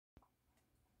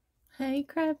Hey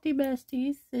crafty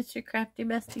besties, it's your crafty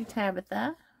bestie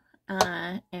Tabitha.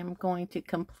 I am going to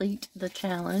complete the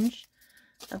challenge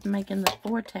of making the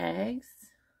 4 tags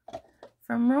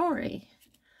from Rory.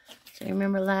 So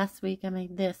remember last week I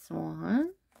made this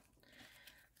one.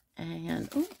 And,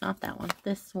 oh, not that one,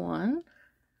 this one.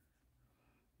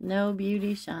 No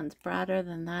beauty shines brighter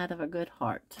than that of a good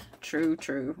heart. True,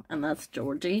 true. And that's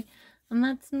Georgie. And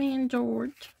that's me and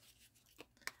George.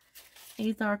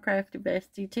 He's our crafty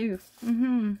bestie too.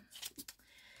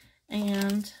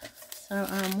 And so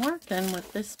I'm working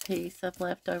with this piece of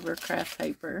leftover craft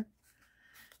paper.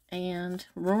 And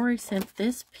Rory sent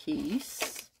this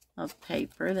piece of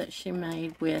paper that she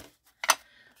made with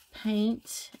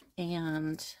paint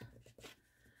and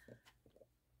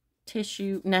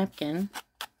tissue napkin.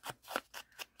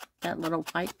 That little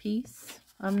white piece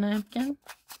of napkin.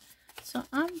 So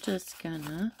I'm just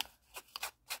gonna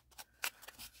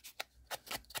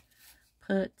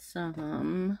put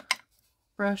some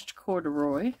brushed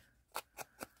corduroy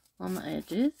on the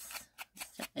edges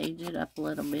to age it up a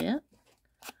little bit.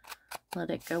 Let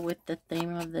it go with the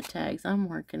theme of the tags I'm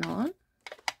working on.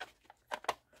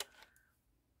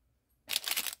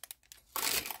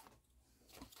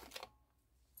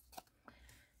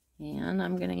 And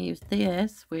I'm going to use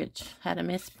this, which had a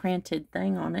misprinted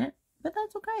thing on it, but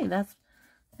that's okay.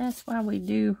 That's why we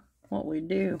do what we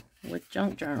do with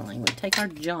junk journaling. We take our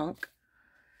junk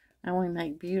and we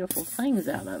make beautiful things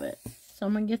out of it. So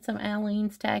I'm going to get some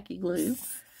Aleene's Tacky Glue,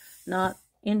 not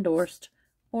endorsed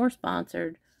or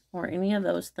sponsored or any of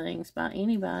those things by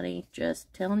anybody,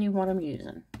 just telling you what I'm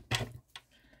using.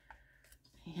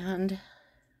 And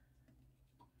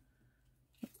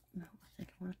I think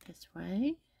I want it this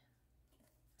way.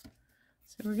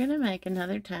 So we're going to make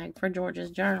another tag for George's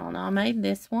journal. Now I made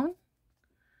this one,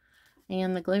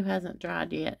 and the glue hasn't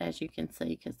dried yet, as you can see,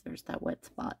 because there's that wet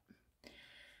spot.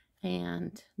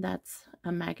 And that's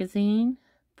a magazine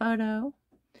photo,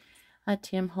 a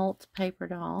Tim Holtz paper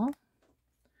doll,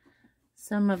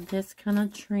 some of this kind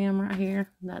of trim right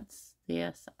here. That's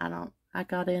this. I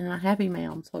got it in a Happy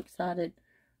Mail. I'm so excited.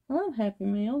 I love Happy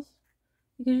Meals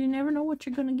because you never know what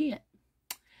you're going to get.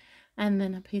 And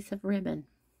then a piece of ribbon.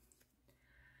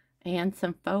 And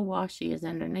some faux washi is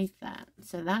underneath that.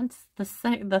 So that's the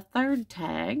third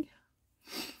tag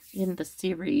in the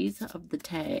series of the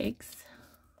tags.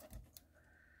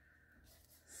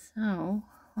 So,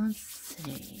 let's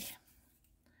see.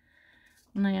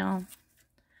 Now,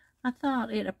 I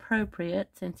thought it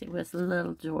appropriate, since it was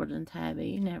little George and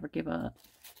Tabby, never give up,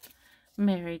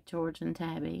 married George and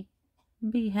Tabby,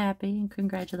 be happy and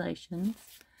congratulations,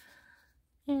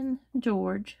 and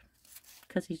George,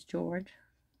 because he's George,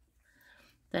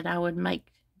 that I would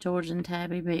make George and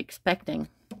Tabby be expecting,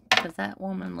 because that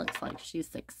woman looks like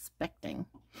she's expecting.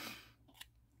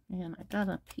 And I got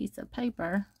a piece of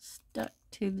paper stuck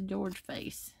to the George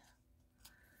face.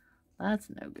 That's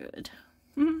no good.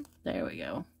 There we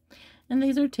go. And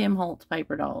these are Tim Holtz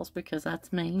paper dolls, because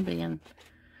that's me being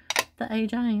the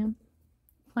age I am,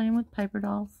 playing with paper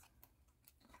dolls.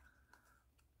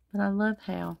 But I love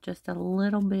how just a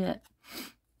little bit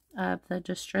of the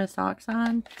Distress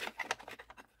Oxide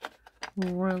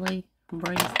really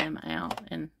brings them out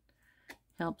and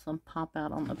helps them pop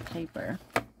out on the paper.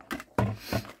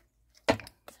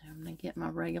 I'm going to get my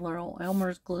regular old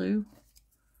Elmer's glue,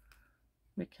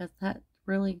 because that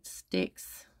really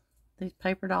sticks these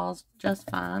paper dolls just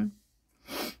fine.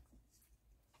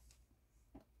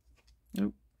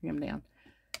 Oop, bring them down.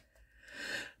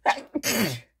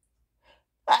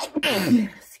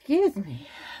 Excuse me.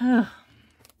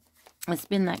 It's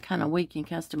been that kind of week in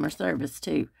customer service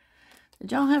too.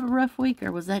 Did y'all have a rough week,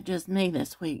 or was that just me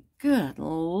this week? Good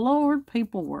Lord,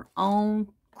 people were on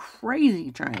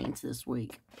crazy trains this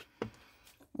week.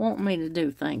 Want me to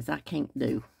do things I can't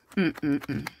do. I'm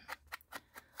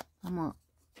going to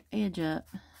edge up,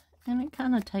 and it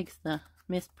kind of takes the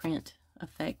misprint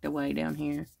effect away down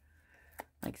here.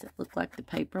 Makes it look like the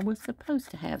paper was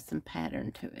supposed to have some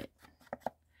pattern to it.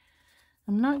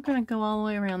 I'm not going to go all the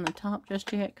way around the top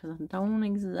just yet, because I don't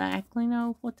exactly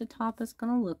know what the top is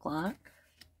going to look like.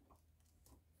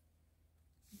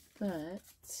 But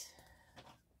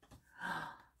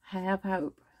have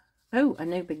hope. Oh, a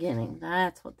new beginning.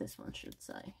 That's what this one should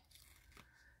say.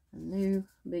 A new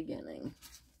beginning.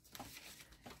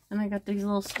 And I got these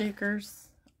little stickers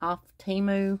off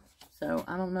Temu. So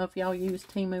I don't know if y'all use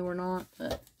Temu or not,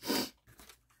 but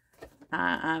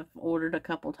I've ordered a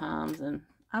couple times, and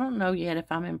I don't know yet if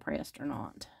I'm impressed or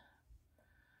not.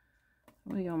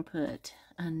 We're going to put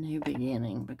a new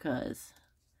beginning, because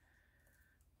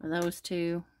for those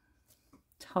two,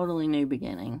 totally new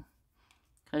beginning.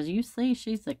 Because you see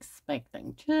she's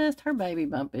expecting. Just her baby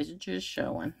bump is just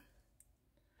showing.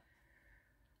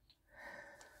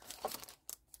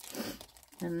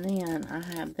 And then I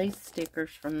have these stickers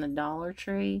from the Dollar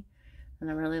Tree. And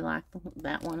I really like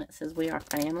that one. It says, "We are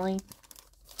family."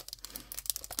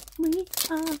 We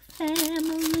are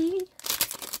family.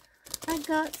 I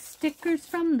got stickers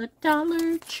from the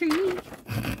Dollar Tree.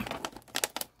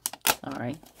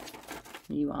 Sorry.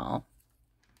 You all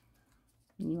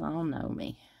know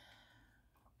me.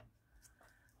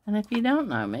 And if you don't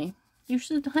know me, you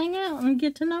should hang out and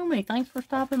get to know me. Thanks for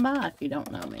stopping by if you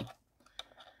don't know me.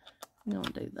 I'm going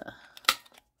to do the...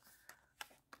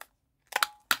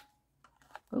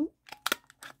 Oh.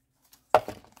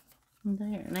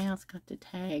 There. Now it's got the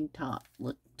tag top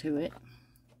look to it.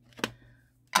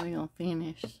 We're going to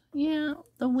finish. Yeah,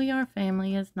 the We Are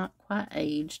Family is not quite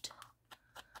aged.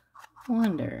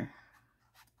 Wonder.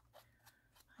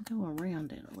 I go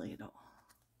around it a little.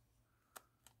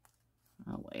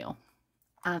 Oh well.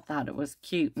 I thought it was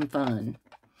cute and fun.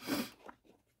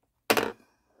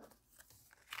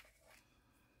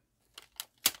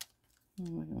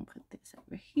 And we're going to put this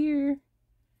over here.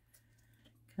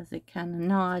 Because it kind of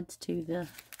nods to the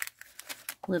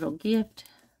little gift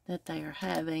that they are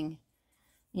having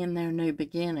in their new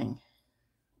beginning.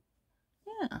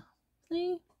 Yeah.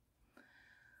 See?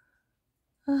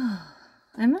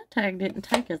 And that tag didn't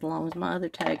take as long as my other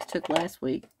tags took last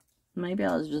week. Maybe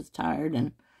I was just tired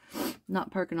and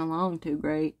not perking along too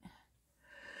great.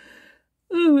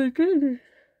 Oh my goodness.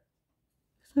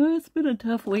 So it's been a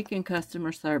tough week in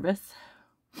customer service.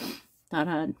 Thought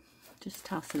I'd just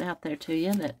toss it out there to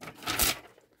you that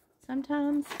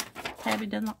sometimes Tabby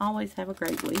doesn't always have a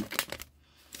great week.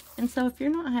 And so if you're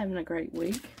not having a great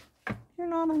week, you're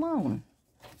not alone.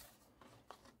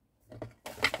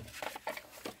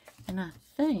 And I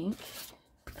think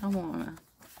I want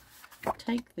to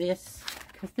take this,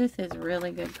 because this is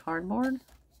really good cardboard.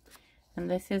 And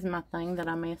this is my thing that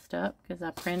I messed up, because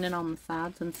I printed on the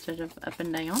sides instead of up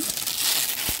and down.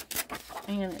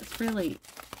 And it's really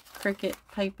Cricut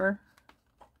paper.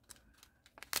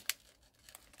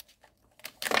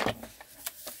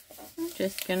 I'm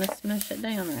just going to smush it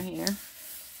down right here.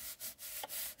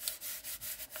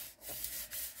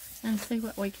 And see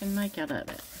what we can make out of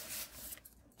it.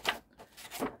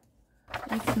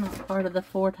 It's not part of the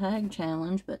 4 tag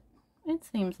challenge, but it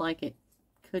seems like it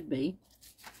could be.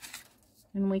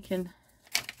 And we can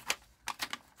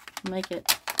make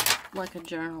it like a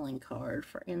journaling card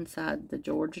for inside the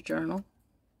George journal.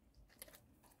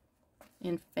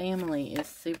 And family is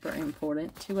super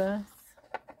important to us.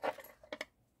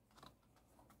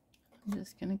 I'm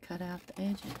just going to cut out the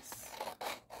edges.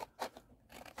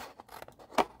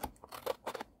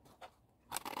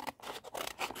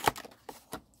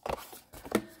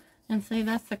 And see,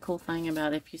 that's the cool thing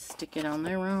about if you stick it on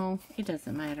there wrong, it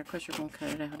doesn't matter because you're going to cut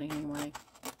it out anyway.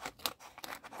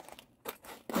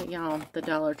 But y'all, the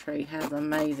Dollar Tree has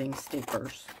amazing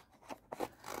stickers.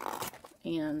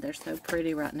 And they're so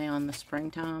pretty right now in the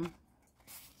springtime.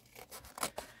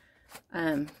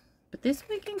 But this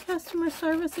week in customer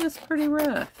service is pretty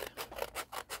rough.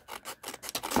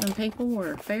 Some people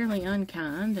were fairly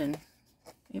unkind, and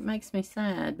it makes me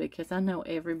sad because I know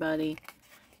everybody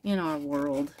in our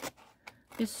world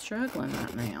is struggling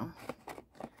right now.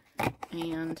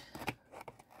 And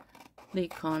the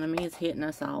economy is hitting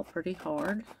us all pretty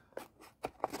hard.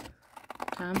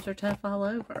 Times are tough all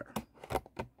over.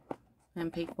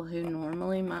 And people who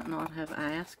normally might not have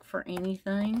asked for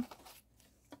anything,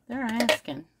 they're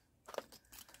asking.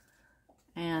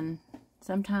 And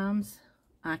sometimes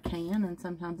I can and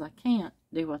sometimes I can't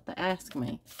do what they ask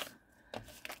me.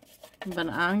 But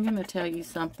I'm going to tell you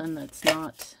something that's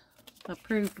not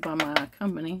approved by my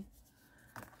company.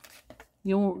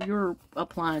 Your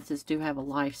appliances do have a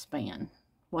lifespan.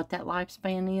 What that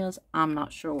lifespan is, I'm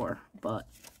not sure, but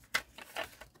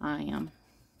I am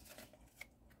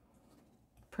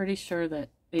pretty sure that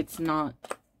it's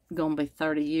not going to be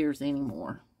 30 years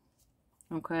anymore.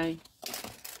 Okay?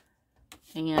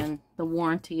 And the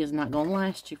warranty is not going to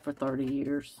last you for 30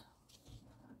 years.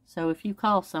 So if you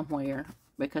call somewhere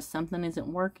because something isn't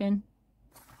working,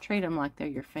 treat them like they're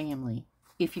your family.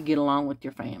 If you get along with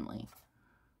your family.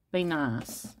 Be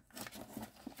nice.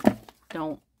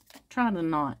 Don't try to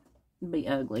not be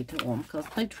ugly to them because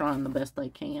they're trying the best they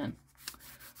can.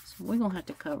 So we're going to have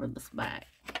to cover this back.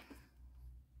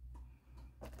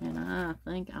 And I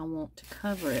think I want to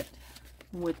cover it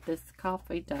with this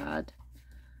coffee-dyed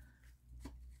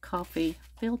coffee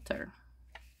filter.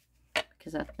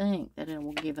 Because I think that it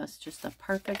will give us just a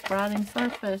perfect writing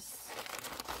surface.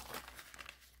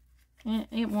 And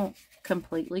it won't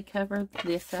completely cover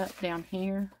this up down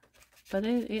here, but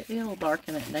it'll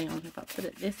darken it down. If I put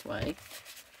it this way,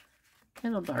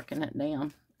 it'll darken it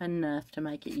down enough to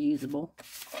make it usable.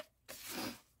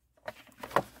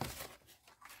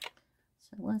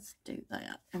 So let's do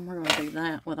that. And we're going to do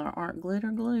that with our art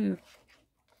glitter glue.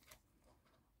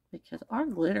 Because our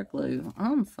glitter glue,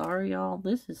 I'm sorry y'all,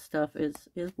 this stuff is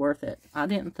worth it. I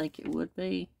didn't think it would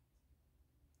be,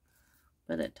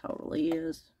 but it totally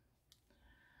is.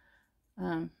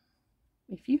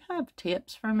 If you have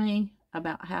tips for me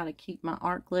about how to keep my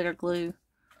art glitter glue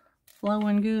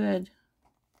flowing good,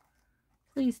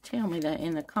 please tell me that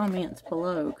in the comments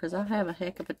below, because I have a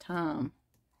heck of a time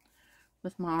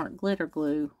with my art glitter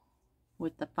glue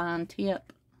with the fine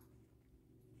tip.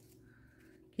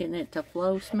 Getting it to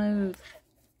flow smooth.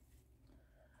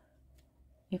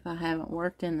 If I haven't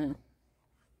worked on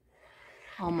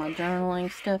my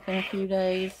journaling stuff in a few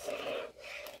days,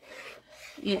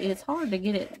 it's hard to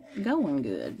get it going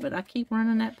good, but I keep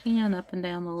running that pen up and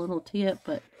down the little tip.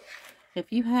 But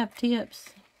if you have tips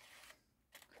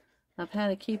of how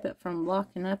to keep it from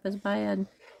blocking up as bad,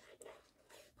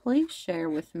 please share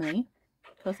with me,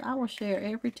 because I will share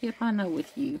every tip I know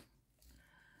with you,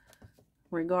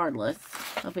 regardless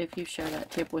of if you share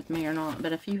that tip with me or not.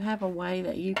 But if you have a way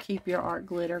that you keep your art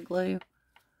glitter glue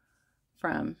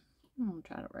from, I'm going to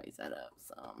try to raise that up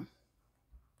some.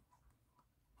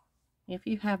 If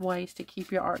you have ways to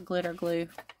keep your art glitter glue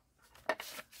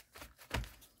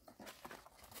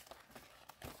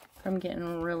from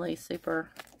getting really super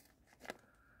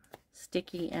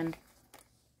sticky and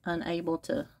unable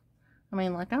to, I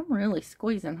mean, like, I'm really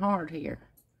squeezing hard here.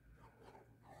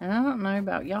 And I don't know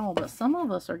about y'all, but some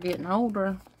of us are getting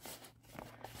older,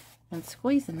 and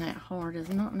squeezing that hard is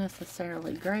not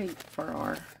necessarily great for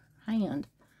our hand.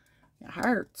 It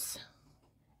hurts.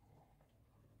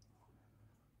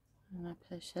 And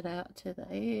I push it out to the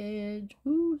edge.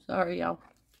 Ooh, sorry y'all.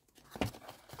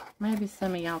 Maybe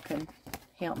some of y'all can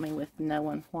help me with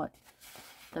knowing what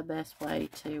the best way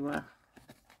to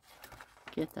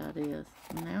get that is.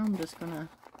 Now I'm just going to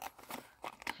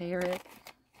tear it,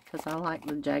 because I like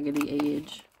the jaggedy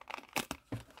edge.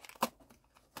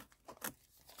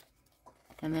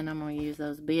 And then I'm going to use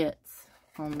those bits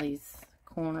on these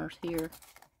corners here.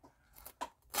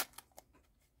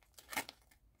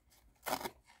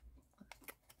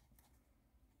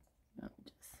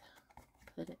 Just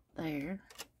put it there.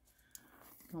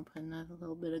 I'm going to put another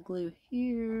little bit of glue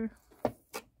here. Take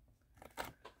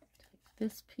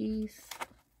this piece.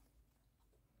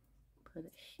 Put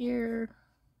it here.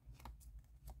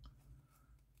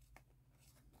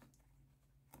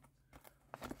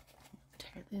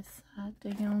 Tear this side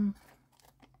down.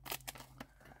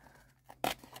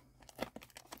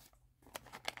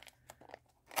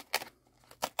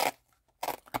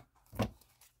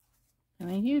 I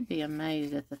mean, you'd be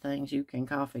amazed at the things you can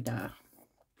coffee dye.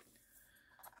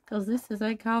 Because this is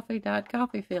a coffee dyed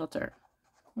coffee filter,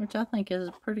 which I think is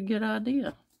a pretty good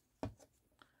idea.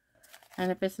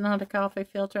 And if it's not a coffee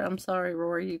filter, I'm sorry,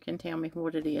 Rory, you can tell me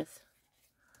what it is.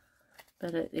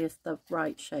 But it is the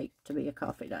right shape to be a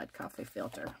coffee dyed coffee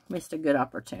filter. Missed a good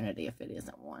opportunity if it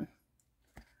isn't one.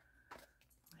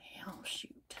 Oh,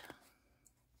 shoot.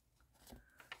 I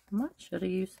might should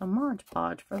have used some Mod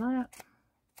Podge for that.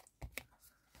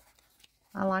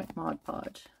 I like Mod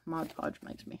Podge. Mod Podge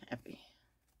makes me happy.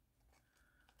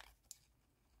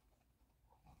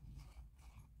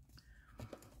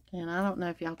 And I don't know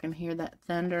if y'all can hear that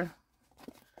thunder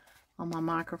on my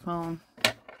microphone.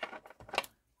 I'll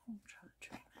try to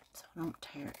trim it so I don't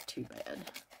tear it too bad.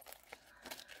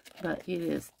 But it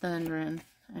is thundering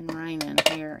and raining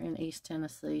here in East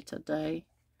Tennessee today.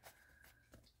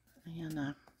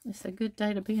 And it's a good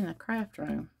day to be in the craft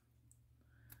room.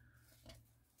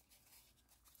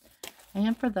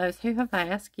 And for those who have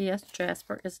asked, yes,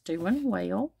 Jasper is doing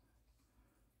well.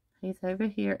 He's over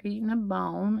here eating a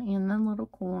bone in the little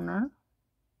corner.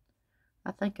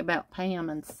 I think about Pam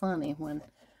and Sonny when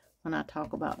I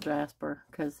talk about Jasper,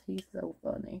 because he's so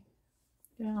funny.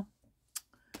 Yeah.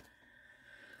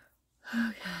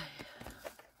 Okay.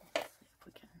 Let's see if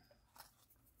we can.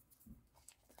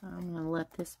 So I'm going to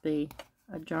let this be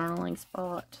a journaling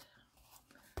spot.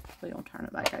 We're going to turn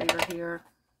it back over here.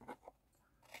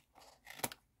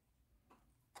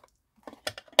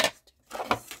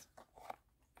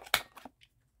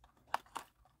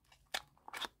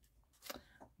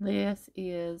 This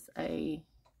is a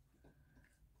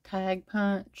tag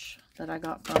punch that I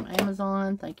got from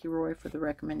Amazon. Thank you, Rory, for the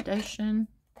recommendation.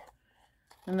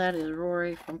 And that is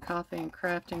Rory from Coffee and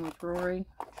Crafting with Rory.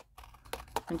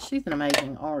 And she's an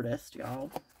amazing artist,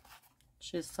 y'all.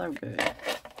 She's so good.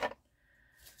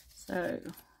 So,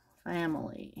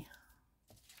 family.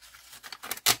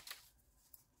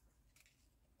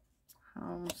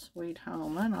 Home Sweet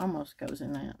Home. That almost goes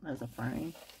in that as a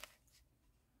frame.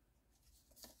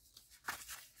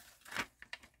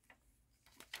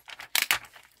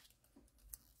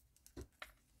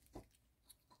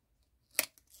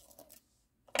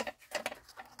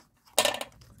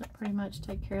 That pretty much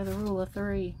take care of the rule of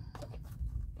 3.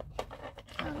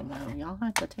 I don't know. Y'all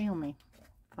have to tell me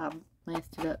if I've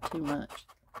messed it up too much.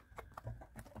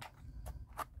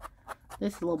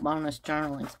 This is a little bonus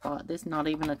journaling spot. This is not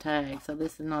even a tag, so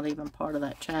this is not even part of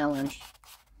that challenge.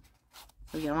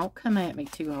 So y'all don't come at me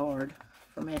too hard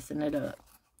for messing it up.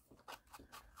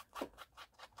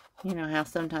 You know how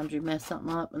sometimes you mess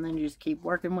something up and then you just keep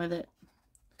working with it.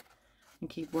 And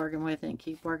keep working with it and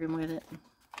keep working with it.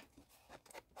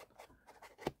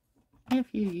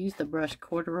 If you use the brush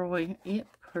corduroy, it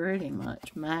pretty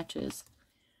much matches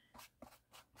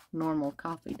normal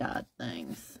coffee dyed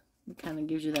things. It kind of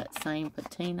gives you that same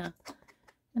patina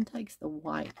and takes the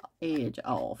white edge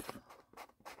off.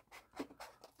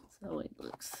 So it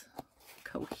looks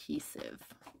cohesive.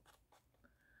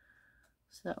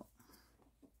 So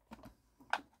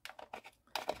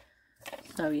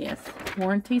yes,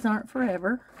 warranties aren't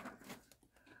forever.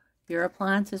 Your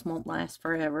appliances won't last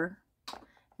forever.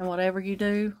 And whatever you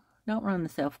do, don't run the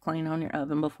self-clean on your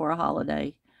oven before a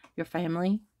holiday. Your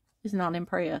family is not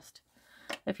impressed.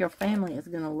 If your family is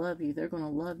going to love you, they're going to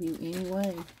love you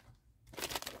anyway.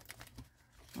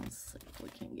 Let's see if we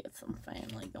can get some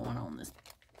family going on this.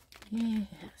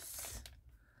 Yes.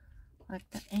 Like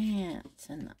the aunts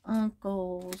and the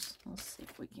uncles. Let's see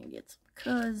if we can get some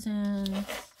cousins.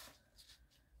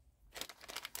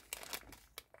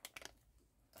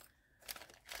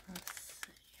 Let's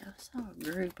see. I saw a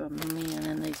group of men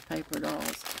in these paper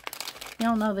dolls.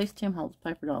 Y'all know these Tim Holtz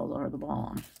paper dolls are the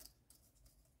bomb.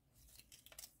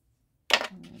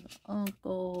 And the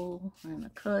uncle and the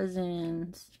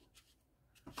cousins.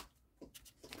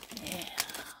 Yeah.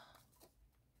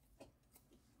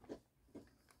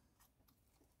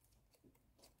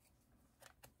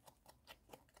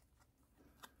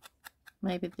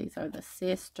 Maybe these are the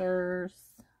sisters.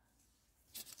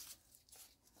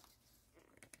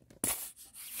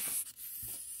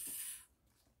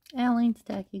 Alene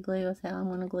Tacky Glue is how I'm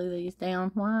going to glue these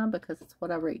down. Why? Because it's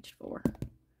what I reached for.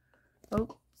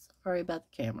 Oh, sorry about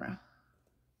the camera.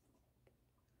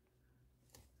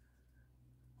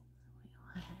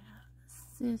 We'll have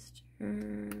the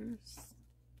sisters.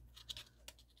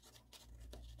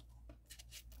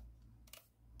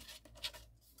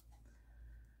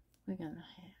 We're going to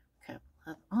have a couple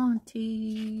of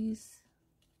aunties.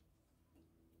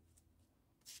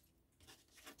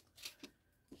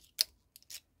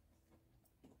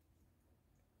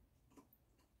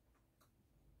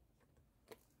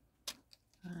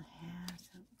 I have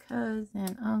some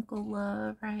cousin, uncle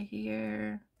love right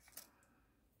here.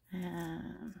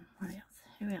 What else?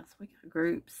 Who else? We got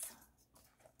groups.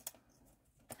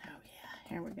 Oh yeah,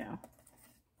 here we go.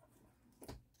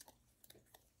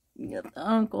 You got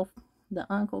the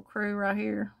uncle crew right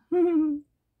here.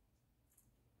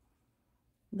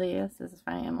 This is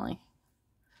family.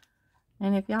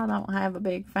 And if y'all don't have a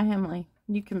big family,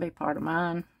 you can be part of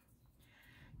mine.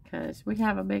 Because we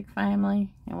have a big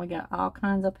family and we got all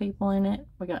kinds of people in it.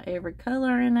 We got every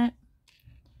color in it.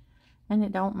 And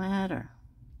it don't matter.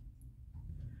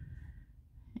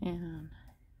 And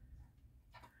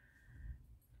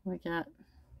we got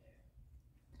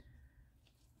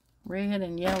red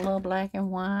and yellow, black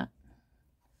and white.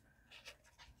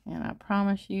 And I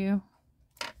promise you,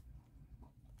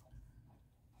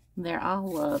 they're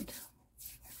all loved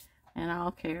and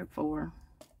all cared for.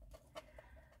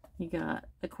 You got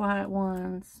the quiet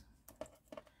ones.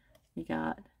 You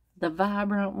got the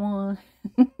vibrant one.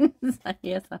 So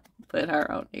yes, I put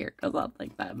her on here because I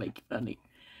think that'd be funny.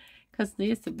 Because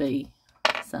this would be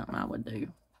something I would do.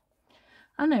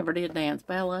 I never did dance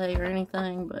ballet or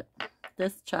anything, but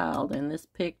this child in this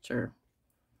picture,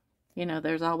 you know,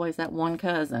 there's always that one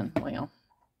cousin. Well,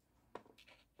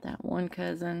 that one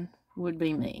cousin would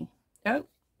be me. Oh,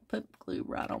 put glue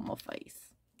right on my face.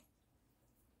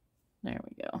 There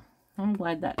we go. I'm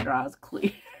glad that dries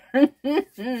clear.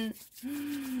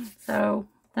 So,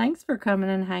 thanks for coming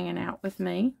and hanging out with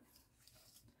me.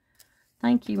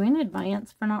 Thank you in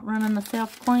advance for not running the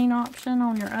self-clean option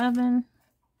on your oven.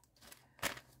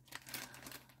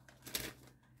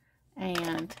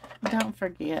 And don't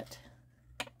forget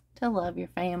to love your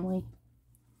family.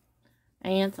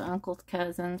 Aunts, uncles,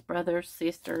 cousins, brothers,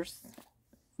 sisters.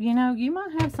 You know, you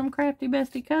might have some crafty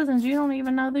bestie cousins. You don't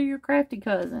even know they're your crafty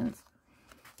cousins.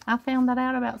 I found that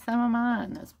out about some of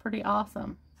mine. That's pretty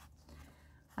awesome.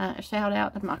 Shout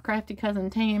out to my crafty cousin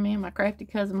Tammy, my crafty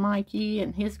cousin Mikey,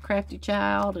 and his crafty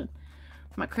child, and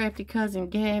my crafty cousin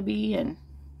Gabby, and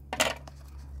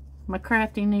my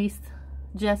crafty niece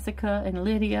Jessica and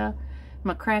Lydia,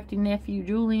 my crafty nephew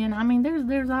Julian. I mean,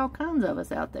 there's all kinds of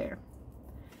us out there.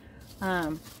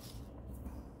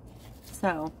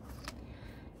 So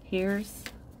here's,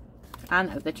 I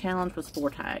know the challenge was 4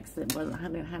 tags. It wasn't, I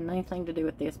didn't have anything to do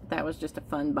with this, but that was just a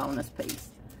fun bonus piece.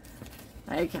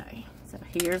 Okay, so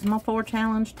here's my 4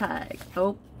 challenge tag.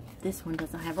 Oh, this one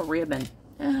doesn't have a ribbon.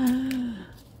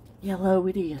 Yellow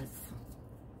it is.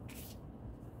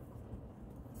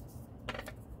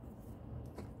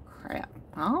 Crap,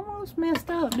 I almost messed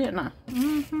up, didn't I?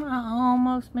 I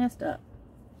almost messed up.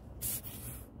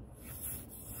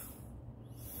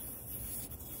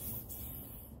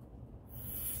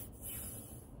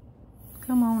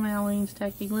 Come on, Aleene's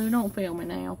Tacky Glue, don't fail me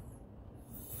now.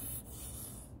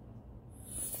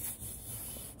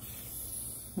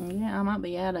 Yeah, I might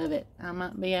be out of it. I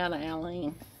might be out of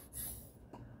Aleen.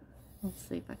 Let's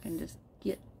see if I can just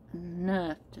get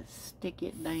enough to stick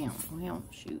it down. Well,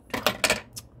 shoot.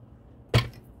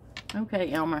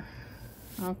 Okay, Elmer.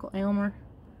 Uncle Elmer,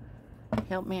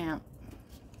 help me out.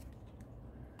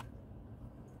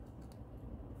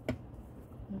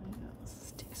 Let's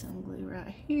stick some glue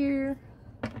right here.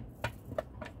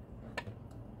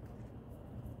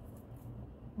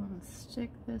 I'm going to stick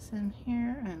this in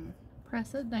here and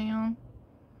press it down,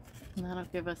 and that'll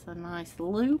give us a nice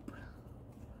loop.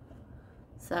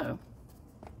 So,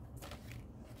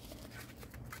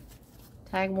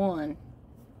 tag 1,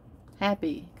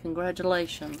 happy,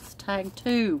 congratulations. Tag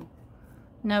 2,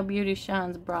 no beauty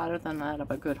shines brighter than that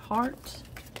of a good heart.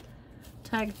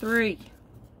 Tag 3,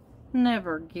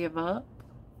 never give up.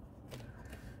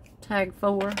 Tag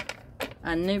 4,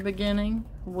 a new beginning.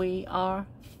 We are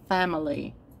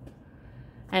family.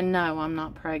 And no, I'm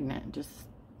not pregnant. Just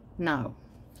no.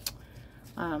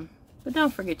 But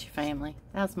don't forget your family.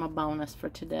 That's my bonus for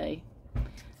today.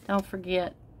 Don't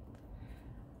forget,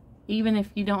 even if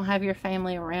you don't have your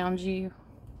family around you,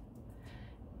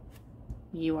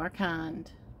 you are kind,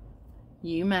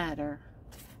 you matter,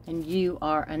 and you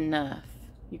are enough.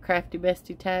 Your crafty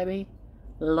bestie Tabby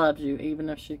loves you, even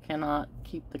if she cannot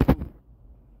keep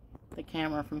the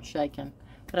camera from shaking.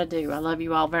 But I do. I love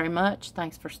you all very much.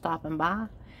 Thanks for stopping by.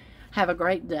 Have a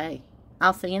great day.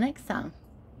 I'll see you next time.